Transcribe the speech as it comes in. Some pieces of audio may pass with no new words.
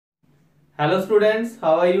Hello students,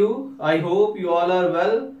 how are you? I hope you all are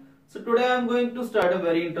well. So today I am going to start a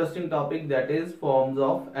very interesting topic, that is forms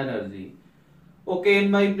of energy. Okay, in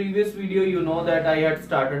my previous video you know that I had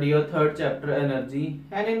started your third chapter energy,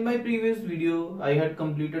 and in my previous video I had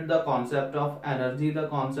completed the concept of energy, the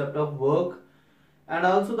concept of work, and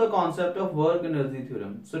also the concept of work energy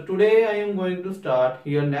theorem. So today I am going to start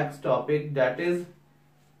your next topic, that is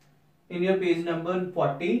in your page number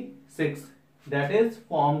 46, that is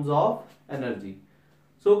forms of energy.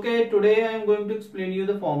 So okay, today I am going to explain you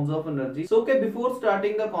the forms of energy. So okay, before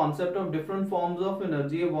starting the concept of different forms of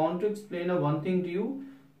energy, I want to explain one thing to you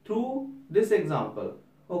through this example.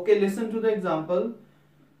 Okay, listen to the example,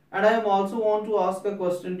 and I am also want to ask a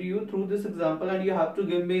question to you through this example, and you have to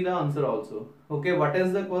give me the answer also. Okay, what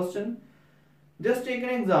is the question? Just take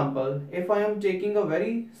an example. If I am taking a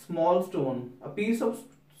very small stone, a piece of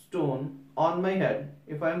stone on my head,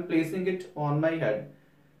 if I am placing it on my head,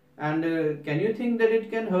 and can you think that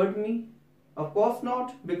it can hurt me? Of course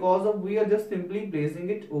not, because of we are just simply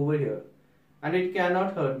placing it over here, and it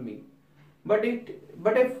cannot hurt me. But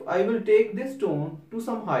if I will take this stone to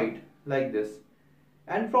some height like this,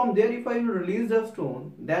 and from there if I will release the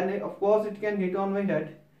stone, then of course it can hit on my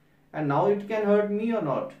head, and now it can hurt me or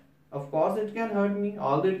not? Of course it can hurt me,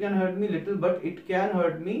 although it can hurt me little, but it can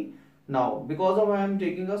hurt me now because of I am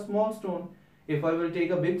taking a small stone. If I will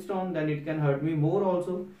take a big stone, then it can hurt me more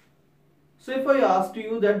also. So if I asked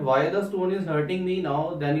you that why the stone is hurting me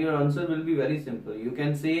now, then your answer will be very simple. You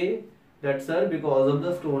can say that sir, because of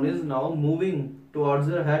the stone is now moving towards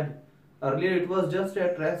your head. Earlier it was just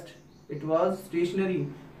at rest, it was stationary,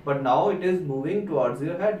 but now it is moving towards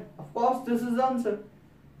your head. Of course this is the answer.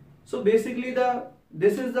 So basically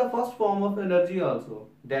this is the first form of energy also,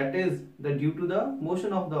 that is the due to the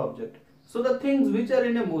motion of the object. So the things which are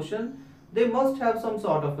in a motion, they must have some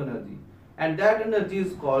sort of energy, and that energy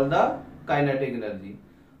is called the kinetic energy.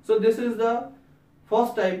 So this is the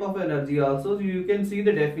first type of energy also. So you can see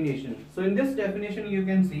the definition. So in this definition you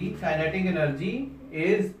can see kinetic energy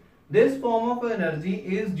is this form of energy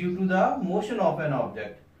is due to the motion of an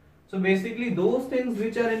object. So basically those things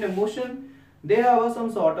which are in a motion, they have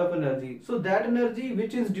some sort of energy. So that energy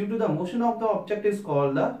which is due to the motion of the object is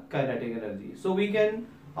called the kinetic energy. So we can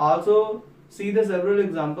also see the several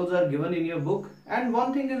examples are given in your book, and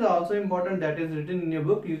one thing is also important that is written in your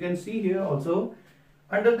book. You can see here also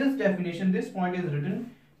under this definition, this point is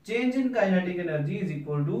written, change in kinetic energy is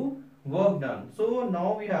equal to work done. So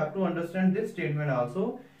now we have to understand this statement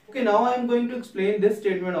also. Okay, now I am going to explain this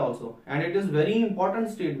statement also, and it is very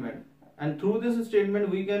important statement, and through this statement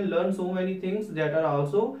we can learn so many things that are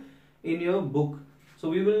also in your book. So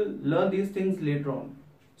we will learn these things later on.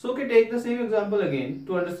 So okay, take the same example again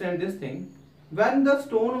to understand this thing. When the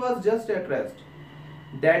stone was just at rest,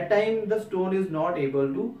 that time the stone is not able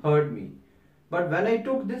to hurt me. But when I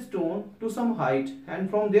took this stone to some height, and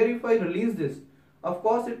from there if I release this, of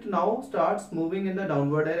course it now starts moving in the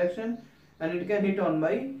downward direction, and it can hit on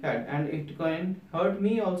my head, and it can hurt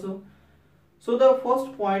me also. So the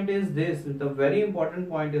first point is this, the very important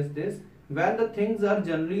point is this: when the things are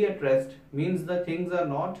generally at rest, means the things are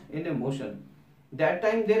not in a motion, that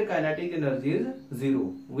time their kinetic energy is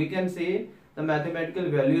zero. We can say the mathematical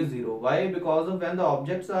value is zero. Why? Because of when the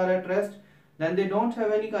objects are at rest, then they don't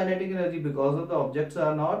have any kinetic energy because of the objects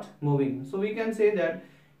are not moving. So we can say that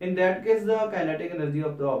in that case the kinetic energy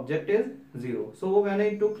of the object is zero. So when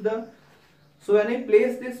I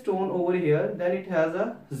place this stone over here, then it has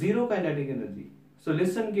a zero kinetic energy. So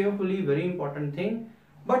listen carefully, very important thing.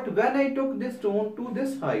 But when I took this stone to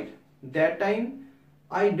this height, that time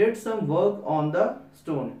I did some work on the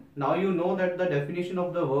stone. Now you know that the definition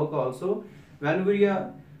of the work also, when we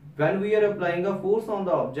are applying a force on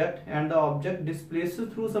the object and the object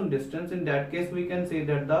displaces through some distance, in that case we can say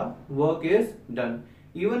that the work is done.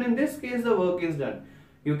 Even in this case the work is done.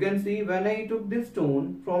 You can see when I took this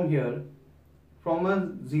stone from here, from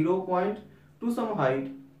a 0 point to some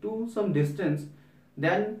height to some distance,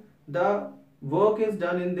 then the work is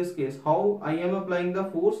done in this case. How? I am applying the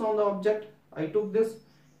force on the object. I took this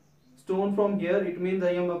stone from here, it means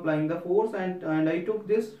I am applying the force, and I took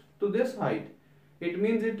this to this height. It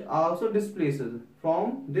means it also displaces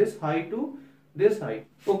from this height to this height.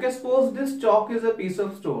 Okay, suppose this chalk is a piece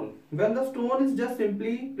of stone. When the stone is just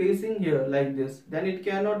simply placing here like this, then it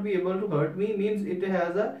cannot be able to hurt me, means it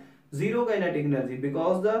has a zero kinetic energy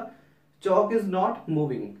because the chalk is not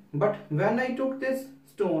moving. But when I took this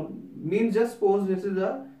stone, means just suppose this is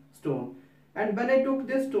a stone, and when I took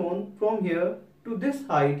this stone from here to this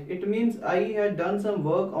height, it means I had done some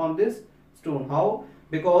work on this stone. How?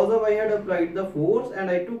 Because of I had applied the force and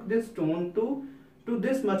I took this stone to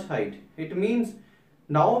this much height. It means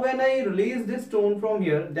Now when I release this stone from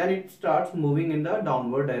here, then it starts moving in the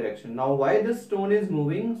downward direction. Now why this stone is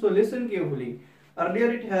moving? So listen carefully.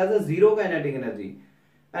 Earlier it has a zero kinetic energy.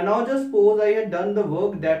 And now just suppose I had done the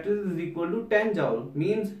work that is equal to 10 joule.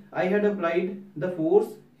 Means I had applied the force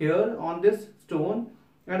here on this stone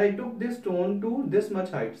and I took this stone to this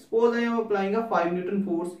much height. Suppose I am applying a 5 Newton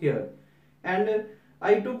force here. And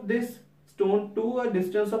I took this stone to a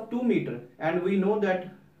distance of 2 meter. And we know that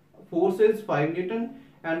force is 5 Newton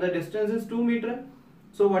and the distance is 2 meter.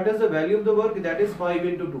 So what is the value of the work? That is 5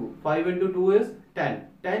 into 2. 5 into 2 is 10.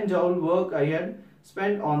 10 joule work I had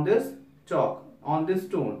spent on this chalk, on this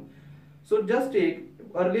stone. So just take,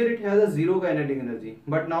 earlier it has a zero kinetic energy,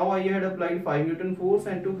 but now I had applied 5 Newton force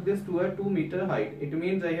and took this to a 2 meter height. It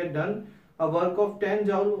means I had done a work of 10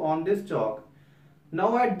 joule on this chalk.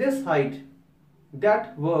 Now at this height,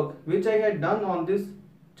 that work which I had done on this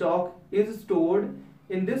chalk is stored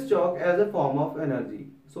in this chalk as a form of energy.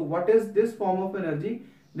 So what is this form of energy?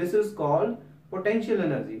 This is called potential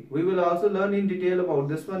energy. We will also learn in detail about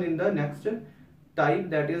this one in the next type,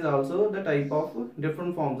 that is also the type of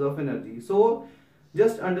different forms of energy. So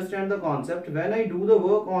just understand the concept. When I do the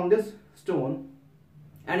work on this stone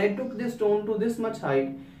and I took this stone to this much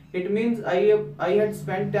height, it means I had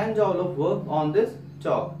spent 10 joule of work on this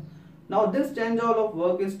chalk. Now this 10 joule of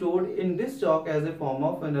work is stored in this chalk as a form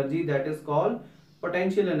of energy, that is called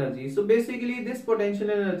potential energy. So basically this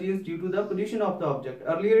potential energy is due to the position of the object.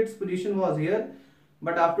 Earlier its position was here,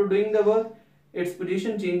 but after doing the work its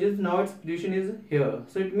position changes. Now its position is here.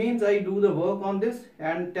 So it means I do the work on this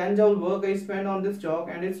and 10 joule work I spend on this chalk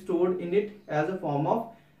and it's stored in it as a form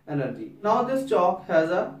of energy. Now this chalk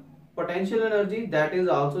has a potential energy that is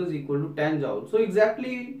also is equal to 10 joule. So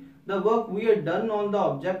exactly the work we had done on the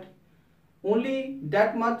object, only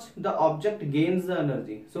that much the object gains the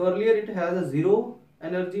energy. So earlier it has a zero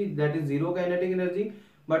energy, that is zero kinetic energy,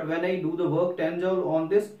 but when I do the work 10 joule on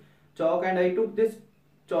this chalk and I took this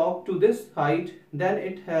chalk to this height, then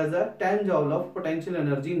it has a 10 joule of potential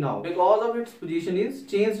energy now, because of its position is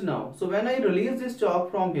changed now. So when I release this chalk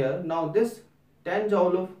from here, now this 10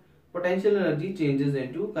 joule of potential energy changes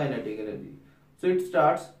into kinetic energy. So it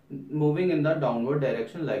starts moving in the downward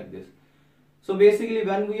direction like this. So basically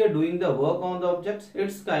when we are doing the work on the objects,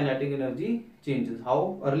 its kinetic energy changes.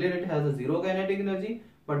 How? Earlier it has a zero kinetic energy,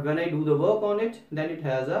 but when I do the work on it, then it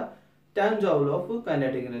has a 10 joule of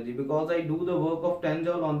kinetic energy. Because I do the work of 10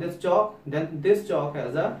 joule on this chalk, then this chalk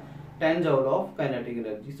has a 10 joule of kinetic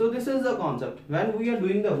energy. So this is the concept. When we are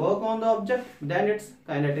doing the work on the object, then its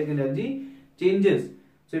kinetic energy changes.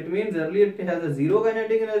 So it means earlier it has a zero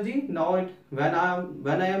kinetic energy. Now when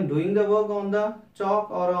I am doing the work on the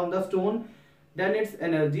chalk or on the stone, then its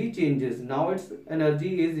energy changes. Now its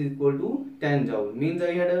energy is equal to 10 joule. Means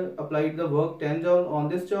I had applied the work 10 joule on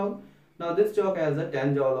this chalk. Now this chalk has a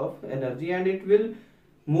 10 joule of energy and it will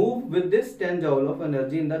move with this 10 joule of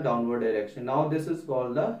energy in the downward direction. Now this is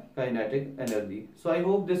called the kinetic energy. So I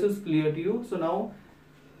hope this is clear to you. So now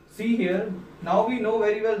see here, now we know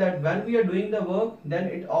very well that when we are doing the work, then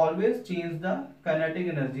it always changes the kinetic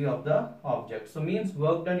energy of the object. So means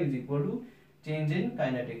work done is equal to change in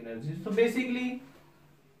kinetic energy. So basically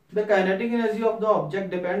the kinetic energy of the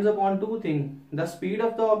object depends upon two things: the speed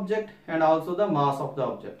of the object and also the mass of the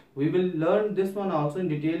object. We will learn this one also in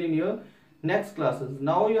detail in your next classes.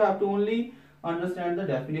 Now you have to only understand the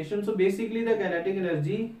definition. So basically the kinetic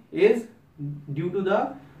energy is due to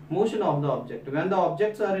the motion of the object. When the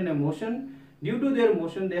objects are in a motion, due to their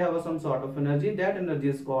motion they have some sort of energy. That energy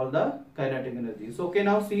is called the kinetic energy. So okay,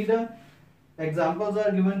 now see the examples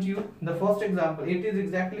are given to you. The first example, it is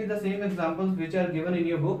exactly the same examples which are given in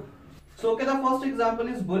your book. So okay, the first example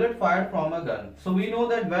is bullet fired from a gun. So we know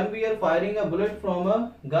that when we are firing a bullet from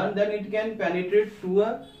a gun, then it can penetrate through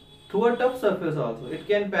a tough surface also. It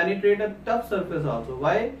can penetrate a tough surface also.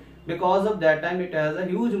 Why? Because of that time it has a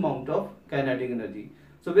huge amount of kinetic energy.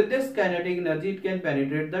 So with this kinetic energy it can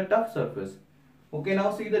penetrate the tough surface. Okay,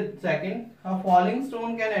 now see the second. A falling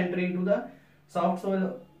stone can enter into the soft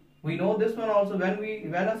soil. We know this one also.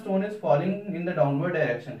 When a stone is falling in the downward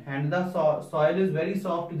direction and the soil is very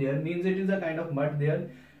soft there, means it is a kind of mud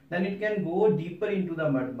there, then it can go deeper into the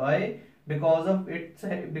mud because of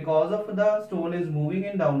the stone is moving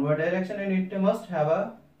in downward direction and it must have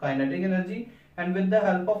a kinetic energy, and with the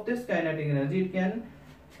help of this kinetic energy it can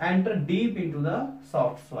enter deep into the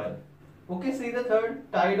soft soil. Okay, see the third.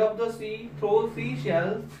 Tide of the sea throws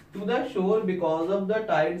seashells to the shore because of the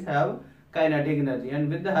tides have kinetic energy, and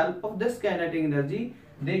with the help of this kinetic energy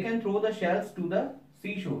they can throw the shells to the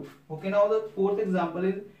seashore. Okay, now the fourth example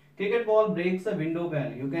is cricket ball breaks a window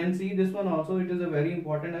pane. You can see this one also. It is a very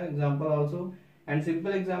important example also, and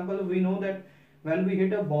simple example. We know that when we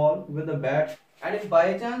hit a ball with a bat, and if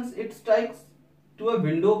by chance it strikes to a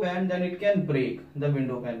window pane, then it can break the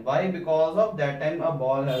window pane. Why? Because of that time a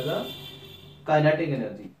ball has a kinetic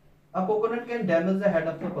energy. A coconut can damage the head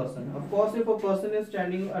of the person. Of course, if a person is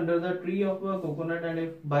standing under the tree of a coconut and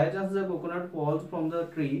if by chance the coconut falls from the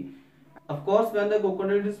tree, of course when the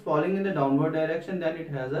coconut is falling in the downward direction, then it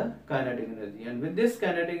has a kinetic energy, and with this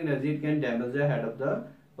kinetic energy it can damage the head of the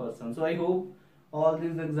person. So I hope all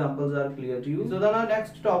these examples are clear to you. So then our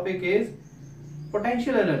next topic is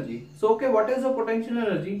potential energy. So okay, what is the potential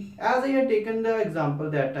energy? As I had taken the example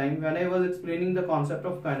that time when I was explaining the concept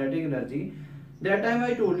of kinetic energy, that time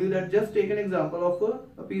I told you that just take an example of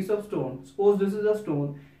a piece of stone. Suppose this is a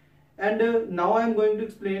stone, and now I am going to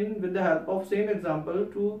explain with the help of same example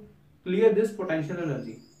to clear this potential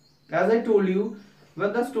energy. As I told you,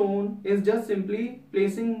 when the stone is just simply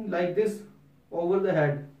placing like this over the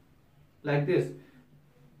head, like this,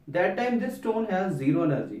 that time this stone has zero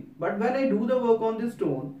energy. But when I do the work on this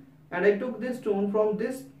stone and I took this stone from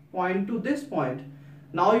this point to this point,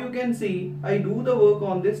 now you can see I do the work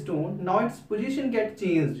on this stone. Now its position gets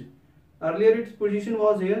changed. Earlier its position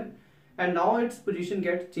was here and now its position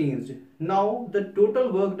gets changed. Now the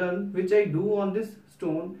total work done which I do on this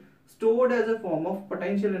stone stored as a form of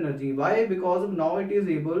potential energy. Why? Because of now it is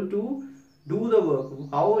able to do the work.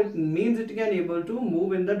 How? It means it can able to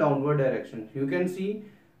move in the downward direction. You can see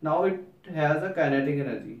now it has a kinetic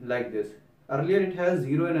energy like this. Earlier it has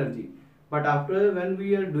zero energy, but after when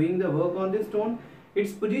we are doing the work on this stone,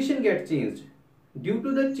 its position gets changed. Due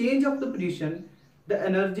to the change of the position, the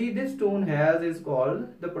energy this stone has is called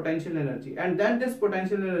the potential energy, and then this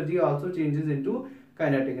potential energy also changes into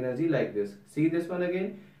kinetic energy like this. See this one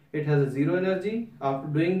again, it has a zero energy. After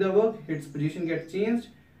doing the work, its position gets changed.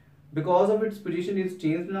 Because of its position is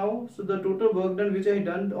changed now, so the total work done which I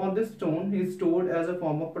done on this stone is stored as a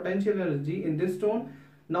form of potential energy in this stone.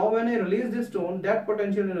 Now when I release this stone, that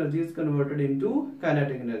potential energy is converted into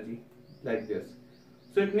kinetic energy like this.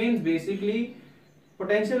 So it means basically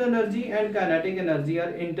potential energy and kinetic energy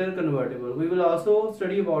are interconvertible. We will also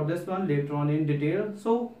study about this one later on in detail.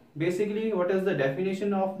 So basically, what is the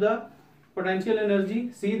definition of the potential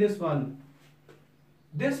energy? See this one.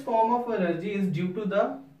 This form of energy is due to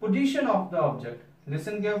the position of the object.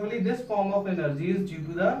 Listen carefully, this form of energy is due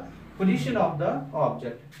to the position of the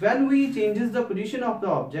object. When we changes the position of the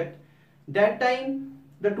object, that time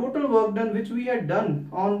the total work done which we had done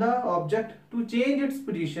on the object to change its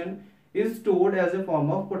position is stored as a form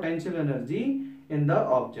of potential energy in the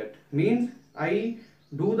object. Means I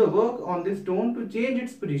do the work on this stone to change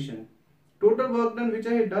its position. Total work done which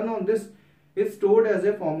I had done on this is stored as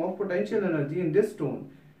a form of potential energy in this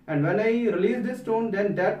stone. And when I release this stone,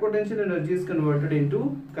 then that potential energy is converted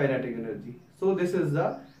into kinetic energy. So this is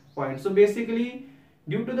the point. So basically,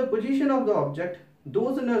 due to the position of the object,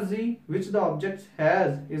 those energy which the object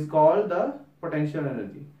has is called the potential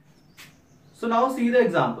energy. So now see the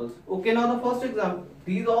examples. Okay, now the first example.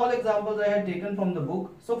 These all examples I had taken from the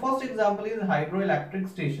book. So first example is hydroelectric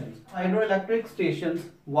stations. Hydroelectric stations,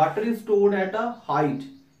 water is stored at a height,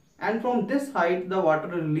 and from this height the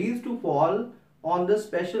water is released to fall on the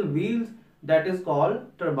special wheels that is called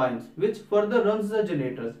turbines, which further runs the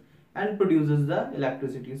generators and produces the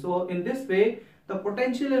electricity. So in this way, the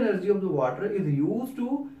potential energy of the water is used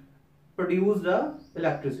to produce the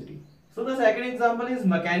electricity. So the second example is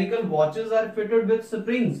mechanical watches are fitted with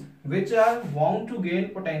springs which are wound to gain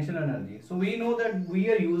potential energy. So we know that we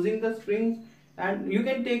are using the springs, and you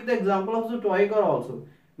can take the example of the toy car also.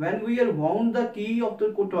 When we are wound the key of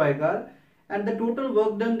the toy car, and the total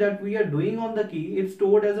work done that we are doing on the key is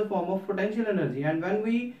stored as a form of potential energy, and when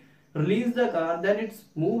we release the car, then it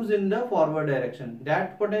moves in the forward direction.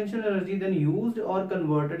 That potential energy then used or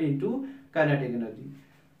converted into kinetic energy.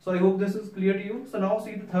 So I hope this is clear to you. So now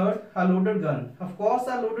see the third, a loaded gun. Of course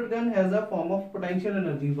a loaded gun has a form of potential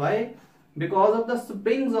energy. Why? Because of the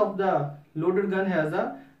springs of the loaded gun has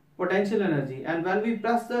a potential energy, and when we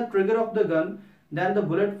press the trigger of the gun, then the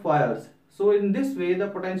bullet fires. So in this way, the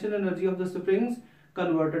potential energy of the springs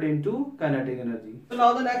converted into kinetic energy. So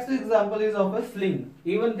now the next example is of a sling.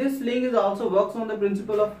 Even this sling is also works on the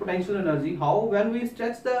principle of potential energy. How? When we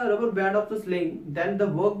stretch the rubber band of the sling, then the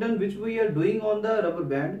work done which we are doing on the rubber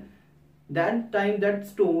band, that time that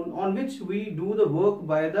stone on which we do the work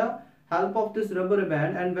by the help of this rubber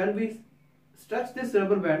band, and when we stretch this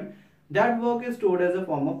rubber band, that work is stored as a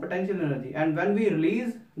form of potential energy, and when we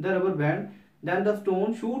release the rubber band, then the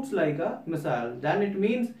stone shoots like a missile. Then it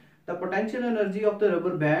means the potential energy of the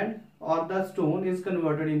rubber band or the stone is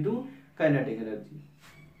converted into kinetic energy.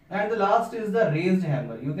 And the last is the raised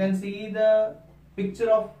hammer. You can see the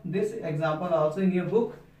picture of this example also in your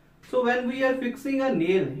book. So when we are fixing a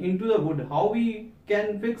nail into the wood, how we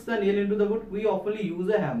can fix the nail into the wood? We often use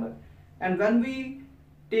a hammer. And when we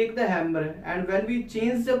take the hammer and when we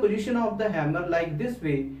change the position of the hammer like this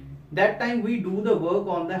way, that time we do the work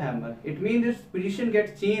on the hammer. It means its position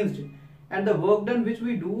gets changed, and the work done which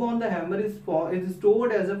we do on the hammer is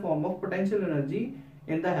stored as a form of potential energy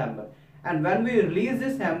in the hammer. And when we release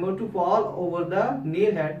this hammer to fall over the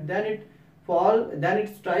nail head, then it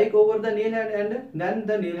strike over the nail head, and then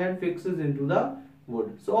the nail head fixes into the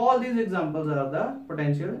wood. So all these examples are the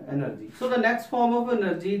potential energy. So the next form of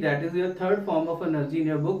energy, that is your third form of energy in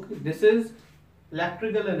your book, this is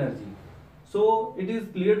electrical energy. So it is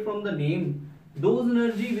clear from the name, those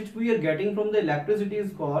energy which we are getting from the electricity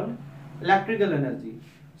is called electrical energy.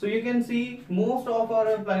 So you can see most of our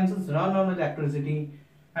appliances run on electricity,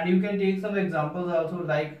 and you can take some examples also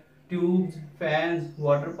like tubes, fans,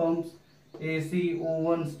 water pumps, AC,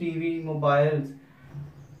 ovens, TV, mobiles,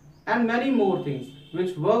 and many more things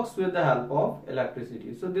which works with the help of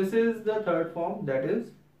electricity. So this is the third form, that is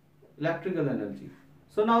electrical energy.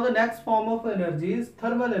 So now the next form of energy is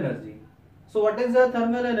thermal energy. So what is the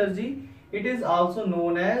thermal energy? It is also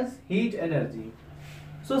known as heat energy.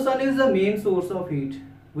 So sun is the main source of heat.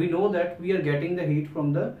 We know that we are getting the heat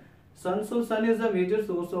from the sun. So sun is the major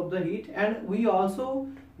source of the heat, and we also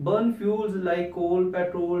burn fuels like coal,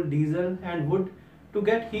 petrol, diesel and wood to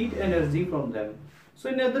get heat energy from them. So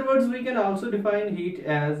in other words, we can also define heat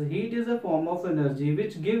as heat is a form of energy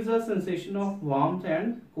which gives a sensation of warmth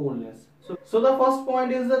and coolness. So the first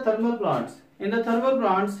point is the thermal plants. In the thermal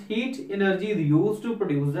plants, heat energy is used to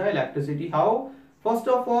produce the electricity. How? First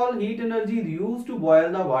of all, heat energy is used to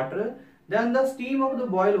boil the water. Then the steam of the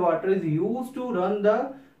boiled water is used to run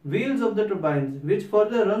the wheels of the turbines, which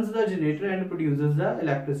further runs the generator and produces the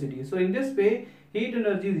electricity. So in this way, heat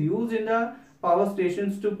energy is used in the power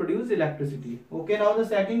stations to produce electricity. Okay, now the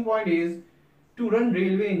second point is to run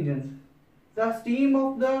railway engines. The steam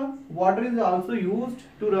of the water is also used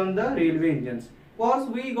to run the railway engines. Of course,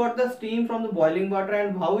 we got the steam from the boiling water,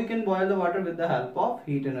 and how we can boil the water with the help of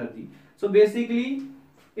heat energy. So basically,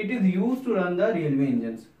 it is used to run the railway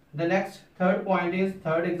engines. The next third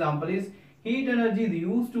example is heat energy is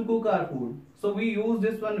used to cook our food. So we use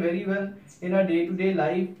this one very well in our day-to-day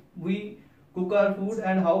life. We cook our food,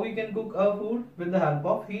 and how we can cook our food with the help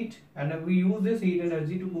of heat, and we use this heat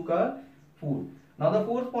energy to cook our food. Now the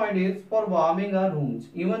fourth point is for warming our rooms.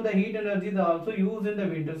 Even the heat energy is also used in the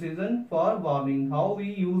winter season for warming. How we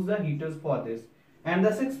use the heaters for this. And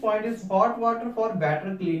the sixth point is hot water for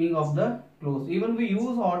better cleaning of the clothes. Even we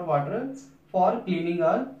use hot water for cleaning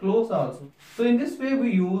our clothes also. So in this way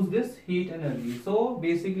we use this heat energy. So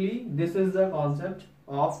basically this is the concept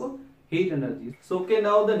of heat energy. So okay,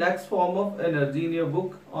 now the next form of energy in your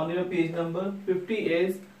book on your page number 50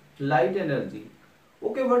 is light energy.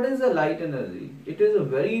 Okay, what is the light energy? It is a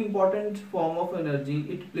very important form of energy.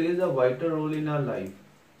 It plays a vital role in our life.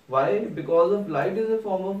 Why? Because of light is a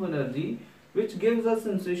form of energy which gives us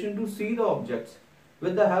sensation to see the objects.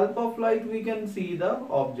 With the help of light we can see the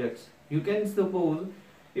objects. You can suppose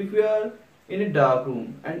if you are in a dark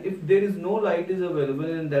room and if there is no light is available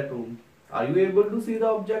in that room, are you able to see the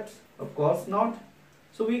objects? Of course not.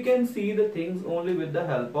 So we can see the things only with the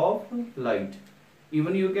help of light.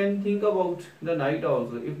 Even you can think about the night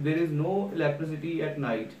also. If there is no electricity at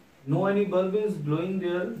night, no any bulb is glowing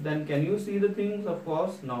there, then can you see the things? Of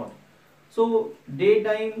course not. So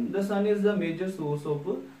daytime the sun is the major source of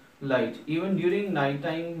light. Even during night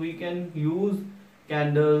time we can use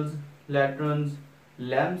candles, lanterns,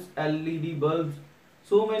 lamps, LED bulbs,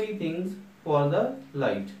 so many things for the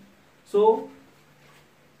light. So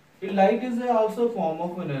light is also a form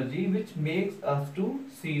of energy which makes us to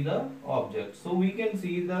see the objects. So we can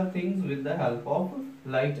see the things with the help of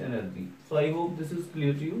light energy. So I hope this is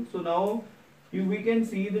clear to you. So now we can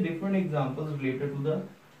see the different examples related to the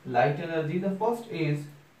light energy. The first is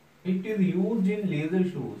it is used in laser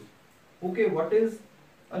shows. Okay, what is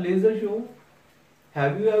a laser show?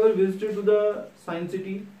 Have you ever visited to the Science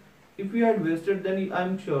City? If you had visited, then I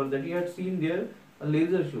am sure that you had seen there a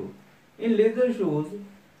laser show. In laser shows,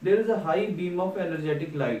 there is a high beam of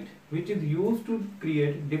energetic light which is used to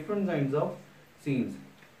create different kinds of scenes.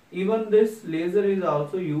 Even this laser is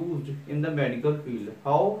also used in the medical field.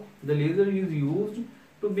 How? The laser is used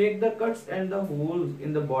to make the cuts and the holes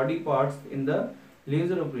in the body parts in the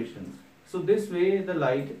laser operations. So this way the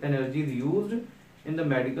light energy is used in the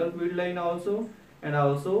medical field line also, and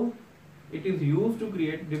also it is used to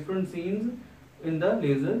create different scenes in the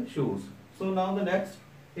laser shows. So now the next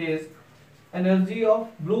is energy of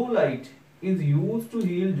blue light is used to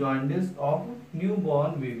heal jaundice of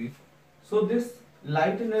newborn babies. So this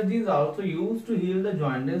Light energy is also used to heal the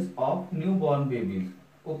jaundice of newborn babies.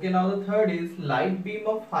 Okay, now the third is light beam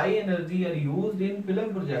of high energy are used in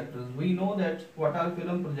film projectors. We know that what are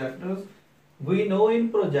film projectors? We know in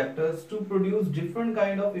projectors to produce different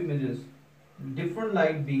kind of images, different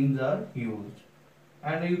light beams are used.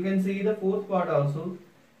 And you can see the fourth part also.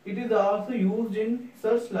 It is also used in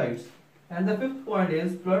searchlights. And the fifth point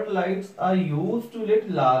is floodlights are used to lit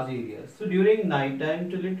large areas. So during night time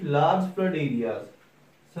to lit large flood areas,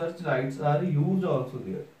 searchlights are used also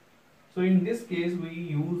there. So in this case we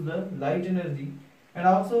use the light energy. And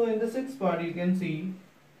also in the sixth part you can see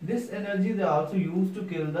this energy they also used to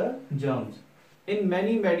kill the germs. In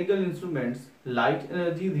many medical instruments, light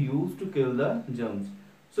energy is used to kill the germs.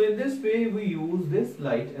 So in this way we use this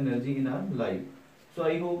light energy in our life. So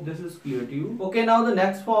I hope this is clear to you. Okay, now the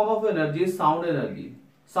next form of energy is sound energy.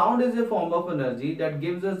 Sound is a form of energy that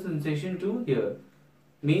gives us sensation to hear.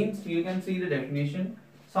 Means you can see the definition.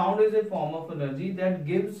 Sound is a form of energy that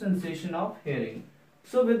gives sensation of hearing.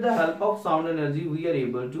 So with the help of sound energy we are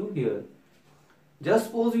able to hear. Just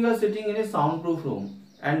suppose you are sitting in a soundproof room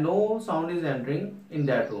and no sound is entering in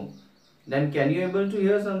that room. Then can you able to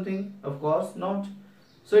hear something? Of course not.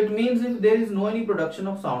 So it means if there is no any production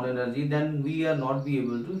of sound energy, then we are not be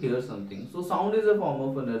able to hear something. So sound is a form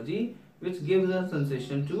of energy which gives us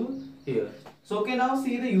sensation to hear. So okay, now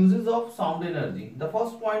see the uses of sound energy. The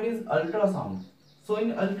first point is ultrasound. So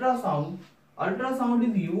in ultrasound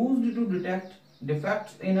is used to detect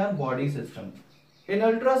defects in our body system. In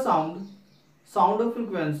ultrasound, sound of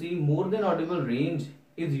frequency more than audible range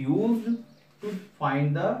is used to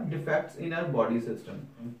find the defects in our body system.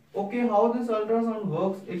 Okay, how this ultrasound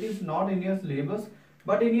works, it is not in your syllabus,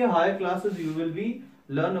 but in your higher classes you will be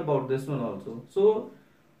learn about this one also. So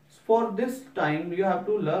for this time you have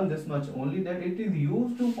to learn this much only, that it is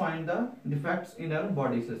used to find the defects in our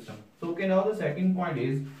body system. So okay, now the second point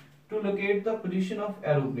is to locate the position of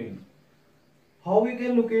aeroplane. How we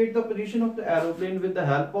can locate the position of the aeroplane with the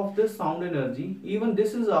help of this sound energy? Even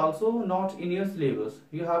this is also not in your syllabus.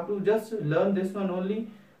 You have to just learn this one only.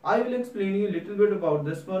 I will explain you a little bit about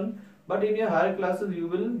this one, but in your higher classes you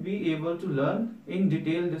will be able to learn in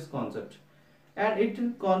detail this concept. And its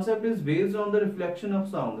concept is based on the reflection of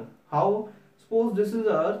sound. How? Suppose this is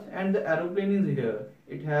Earth and the aeroplane is here.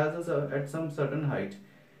 It has at some certain height,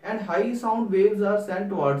 and high sound waves are sent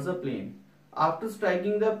towards the plane. After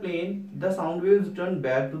striking the plane, the sound waves turn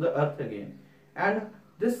back to the earth again, and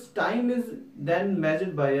this time is then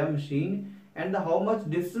measured by a machine, and how much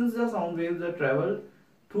distance the sound waves are traveled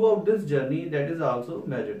throughout this journey, that is also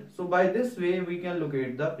measured. So by this way we can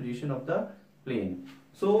locate the position of the plane.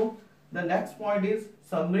 So the next point is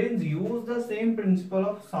submarines use the same principle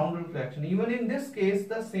of sound reflection. Even in this case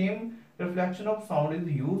the same reflection of sound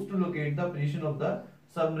is used to locate the position of the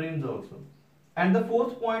submarines also. And the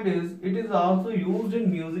fourth point is it is also used in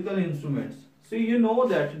musical instruments. So you know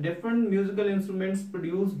that different musical instruments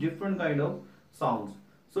produce different kind of sounds.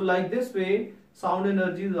 So like this way sound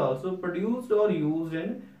energy is also produced or used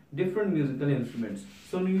in different musical instruments.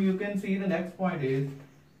 So you can see the next point is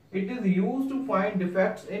it is used to find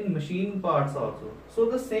defects in machine parts also. So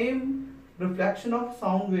the same reflection of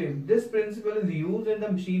sound wave, this principle is used in the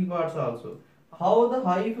machine parts also. How the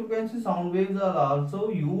high frequency sound waves are also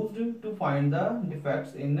used to find the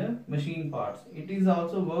defects in machine parts. It is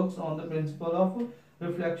also works on the principle of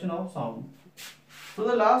reflection of sound. So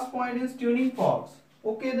the last point is tuning forks.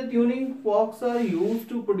 Okay, the tuning forks are used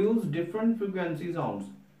to produce different frequency sounds.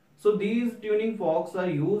 So these tuning forks are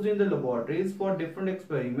used in the laboratories for different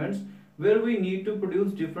experiments where we need to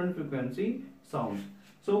produce different frequency sounds.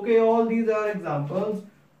 So okay, all these are examples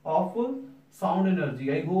of sound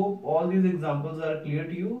energy. I hope all these examples are clear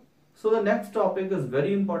to you. So the next topic is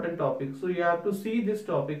very important topic. So you have to see this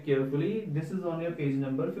topic carefully. This is on your page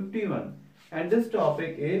number 51. And this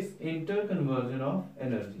topic is interconversion of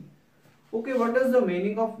energy. Okay, what is the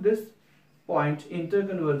meaning of this point,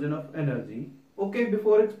 interconversion of energy? Okay,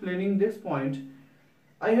 before explaining this point,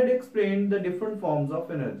 I had explained the different forms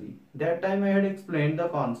of energy. That time I had explained the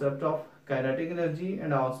concept of kinetic energy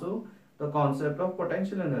and also the concept of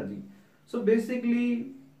potential energy. So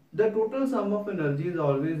basically the total sum of energy is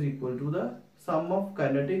always equal to the sum of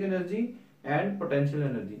kinetic energy and potential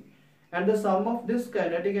energy. And the sum of this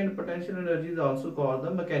kinetic and potential energy is also called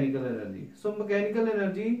the mechanical energy. So mechanical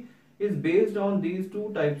energy is based on these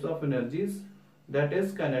two types of energies, that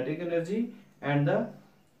is kinetic energy and the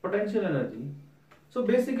potential energy. So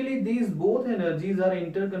basically these both energies are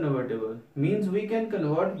interconvertible, means we can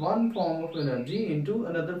convert one form of energy into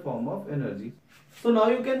another form of energy. So now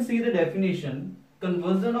you can see the definition.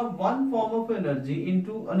 conversion of one form of energy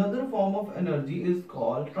into another form of energy is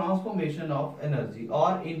called transformation of energy or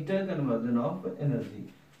interconversion of energy.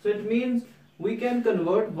 So it means we can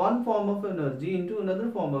convert one form of energy into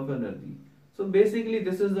another form of energy. So basically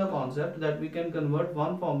this is the concept, that we can convert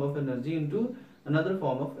one form of energy into another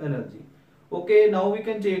form of energy. Okay, now we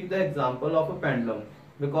can take the example of a pendulum.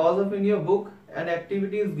 Because of in your book an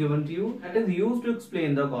activity is given to you that is used to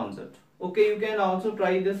explain the concept. Okay, you can also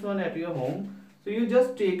try this one at your home. So you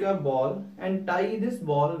just take a ball and tie this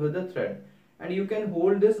ball with a thread, and you can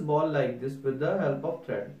hold this ball like this with the help of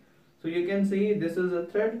thread. So you can see this is a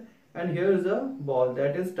thread and here is a ball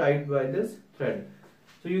that is tied by this thread.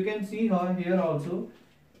 So you can see here also,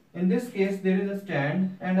 in this case there is a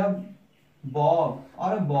stand and a bob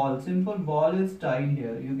or a ball, simple ball is tied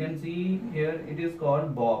here. You can see here it is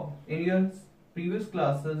called bob. In your previous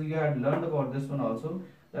classes you had learned about this one also,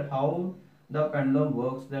 that how the pendulum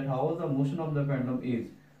works, that how the motion of the pendulum is.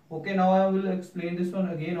 Okay, now I will explain this one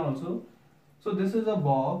again also. So this is a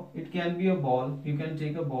bob, it can be a ball, you can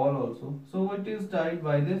take a ball also. So it is tied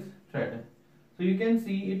by this thread. So you can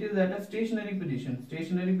see it is at a stationary position.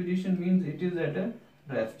 Stationary position means it is at a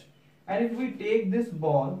rest. And if we take this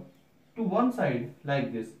ball to one side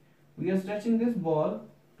like this, we are stretching this ball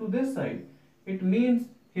to this side. It means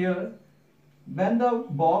here when the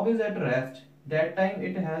bob is at rest, that time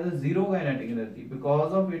it has a zero kinetic energy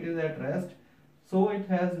because of it is at rest. So it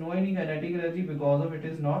has no any kinetic energy because of it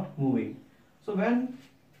is not moving. So when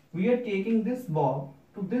we are taking this bob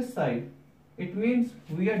to this side, it means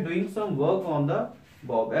we are doing some work on the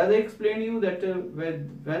bob. As I explained you that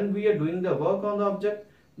when we are doing the work on the object,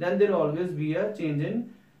 then there will always be a change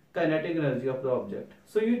in kinetic energy of the object.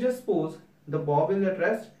 So you just suppose the bob is at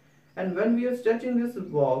rest, and when we are stretching this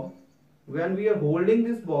bob, when we are holding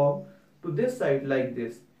this bob to this side like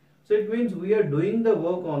this, so it means we are doing the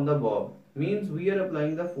work on the bob, means we are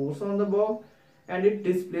applying the force on the bob and it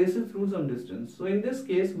displaces through some distance. So in this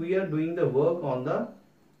case we are doing the work on the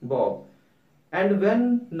bob. And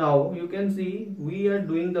when now you can see we are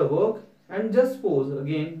doing the work, and just suppose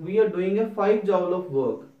again we are doing a 5 joule of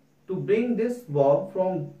work to bring this bob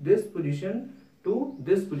from this position to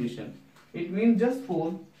this position. It means just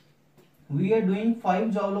suppose we are doing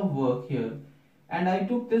 5 joule of work here, and I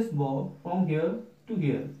took this bob from here to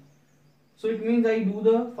here. So it means I do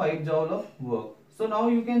the 5 joule of work. So now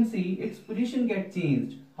you can see its position get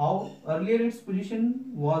changed. How earlier its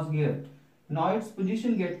position was here, now its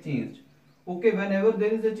position get changed. Okay, whenever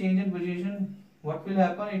there is a change in position, what will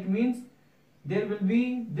happen? It means there will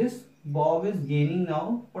be this bob is gaining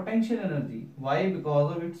now potential energy. Why?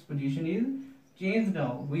 Because of its position is changed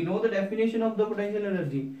now. We know the definition of the potential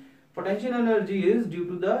energy. Potential energy is due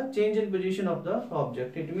to the change in position of the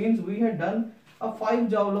object. It means we had done a 5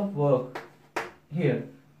 joule of work here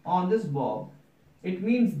on this bob. It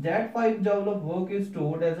means that 5 joule of work is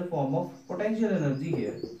stored as a form of potential energy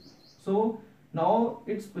here. So now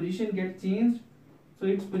its position gets changed. So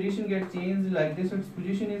its position gets changed like this. Its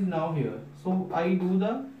position is now here. So I do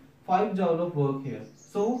the 5 joule of work here.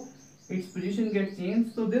 So its position gets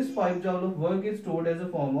changed. So this 5 joule of work is stored as a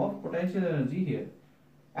form of potential energy here.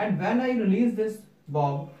 And when I release this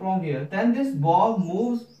bob from here, then this bob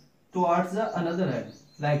moves towards the another end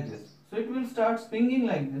like this. So it will start swinging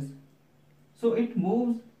like this. So it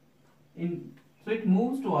moves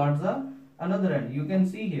towards the another end. You can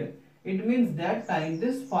see here. It means that time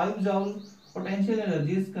this 5 joule potential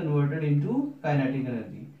energy is converted into kinetic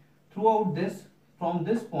energy throughout this, from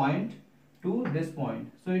this point to this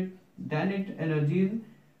point. So energy is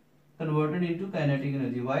converted into kinetic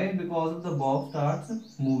energy. Why? Because of the bob starts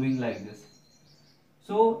moving like this.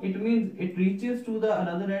 So it means it reaches to the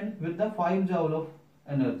another end with the 5 joule of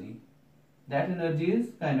energy. That energy is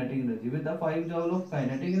kinetic energy with the 5 joule of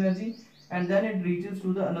kinetic energy, and then it reaches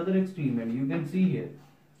to the another extreme end. You can see here.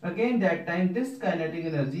 Again that time this kinetic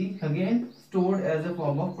energy again stored as a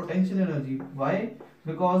form of potential energy. Why?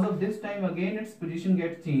 Because of this time again its position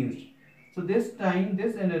gets changed. So this time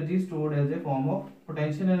this energy is stored as a form of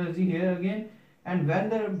potential energy here again, and when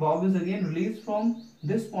the bob is again released from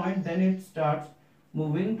this point, then it starts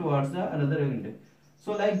moving towards the another end.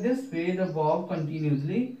 So like this way the bob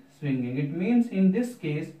continuously swinging. It means in this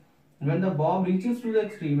case when the bob reaches to the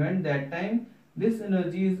extreme end, that time this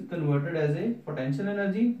energy is converted as a potential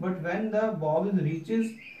energy. But when the bob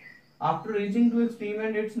reaches, after reaching to extreme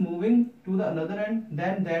end, it's moving to the another end,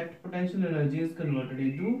 then that potential energy is converted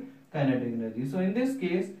into kinetic energy. So in this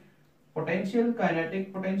case potential kinetic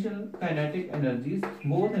energies,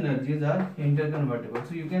 both energies are interconvertible.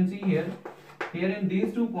 So you can see here in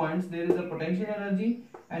these 2 points there is a potential energy,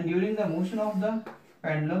 and during the motion of the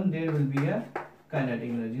pendulum there will be a kinetic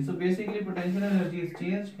energy. So basically potential energy is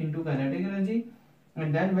changed into kinetic energy,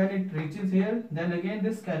 and then when it reaches here, then again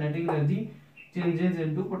this kinetic energy changes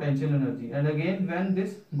into potential energy, and again when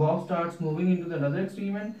this box starts moving into the another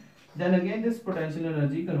experiment, then again this potential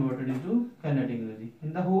energy converted into kinetic energy.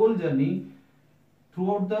 In the whole journey,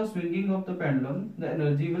 throughout the swinging of the pendulum, the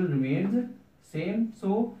energy will remain same.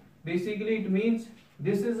 So basically it means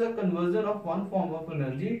this is a conversion of one form of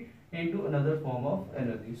energy into another form of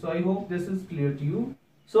energy. So I hope this is clear to you.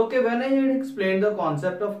 So okay, when I had explained the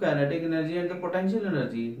concept of kinetic energy and the potential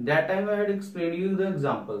energy, that time I had explained you the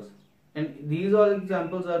examples, and these all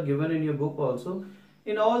examples are given in your book also.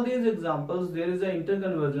 In all these examples there is an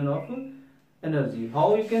interconversion of energy.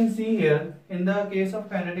 How you can see here, in the case of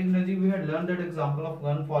kinetic energy we had learned that example of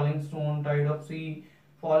gun, falling stone, tide of sea,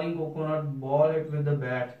 falling coconut, ball hit with the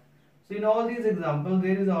bat. So in all these examples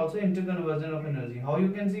there is also interconversion of energy. How you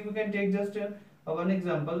can see, we can take just one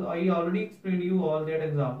example. I already explained you all that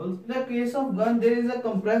examples. In the case of gun there is a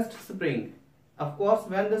compressed spring. Of course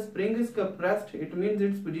when the spring is compressed, it means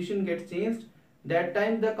its position gets changed. That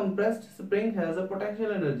time the compressed spring has a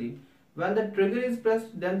potential energy. When the trigger is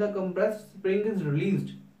pressed, then the compressed spring is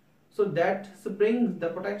released. So that spring, the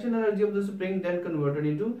potential energy of the spring then converted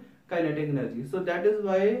into kinetic energy. So that is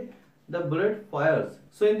why the bullet fires.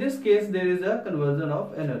 So in this case there is a conversion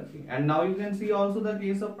of energy. And now you can see also the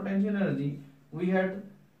case of potential energy. We had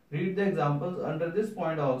read the examples under this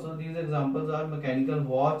point also. These examples are mechanical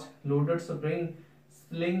watch, loaded spring,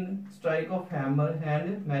 sling, strike of hammer,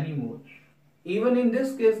 and many more. Even in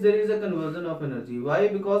this case there is a conversion of energy. Why?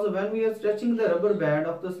 Because when we are stretching the rubber band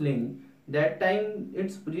of the sling, that time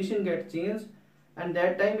its position gets changed, and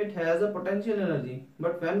that time it has a potential energy.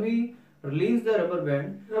 But when we release the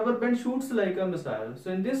rubber band shoots like a missile.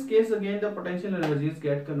 So in this case again the potential energies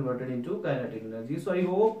get converted into kinetic energy. So I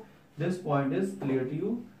hope this point is clear to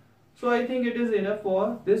you. So I think it is enough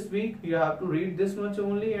for this week. You have to read this much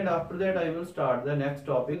only, and after that I will start the next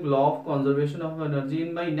topic, law of conservation of energy,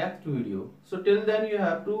 in my next video. So till then you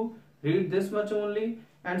have to read this much only,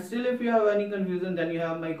 and still if you have any confusion then you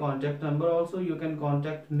have my contact number also. You can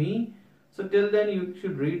contact me. So till then you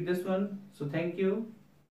should read this one. So thank you.